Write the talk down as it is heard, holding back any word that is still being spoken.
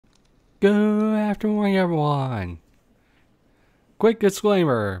Good afternoon, everyone. Quick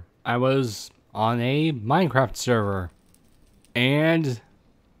disclaimer, I was on a Minecraft server, and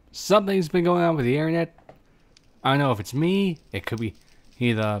something's been going on with the internet. I don't know if it's me, it could be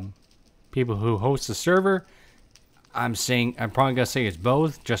the people who host the server. I'm probably gonna say it's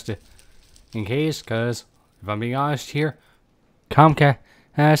both, in case, because if I'm being honest here,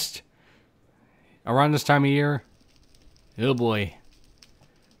 Comcast, around this time of year, oh boy.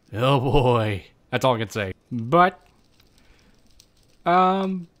 Oh boy. That's all I can say. But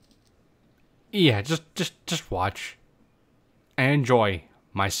yeah, just watch and enjoy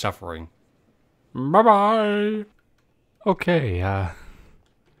my suffering. Bye-bye. Okay, yeah.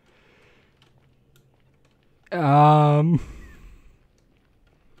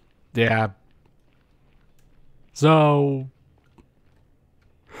 So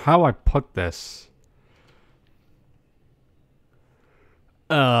how I put this?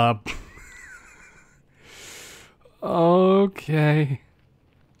 Okay.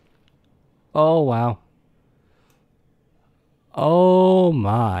 Oh, wow. Oh,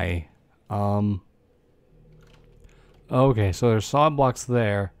 my. Okay, so there's solid blocks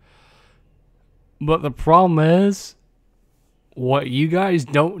there. But the problem is, what you guys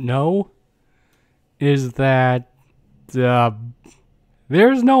don't know is that,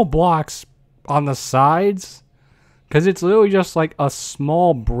 there's no blocks on the sides. Because it's literally just like a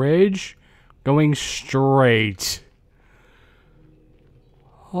small bridge going straight.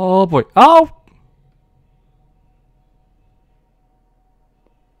 Oh boy. Oh!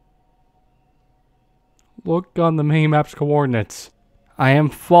 Look on the mini-map's coordinates. I am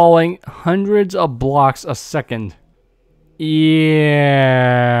falling hundreds of blocks a second. Yeah.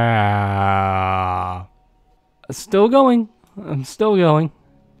 Still going. I'm still going.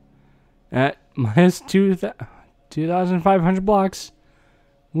 At minus 2,500 blocks.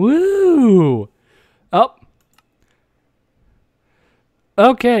 Woo! Oh.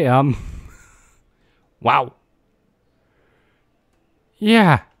 Okay, wow.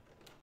 Yeah.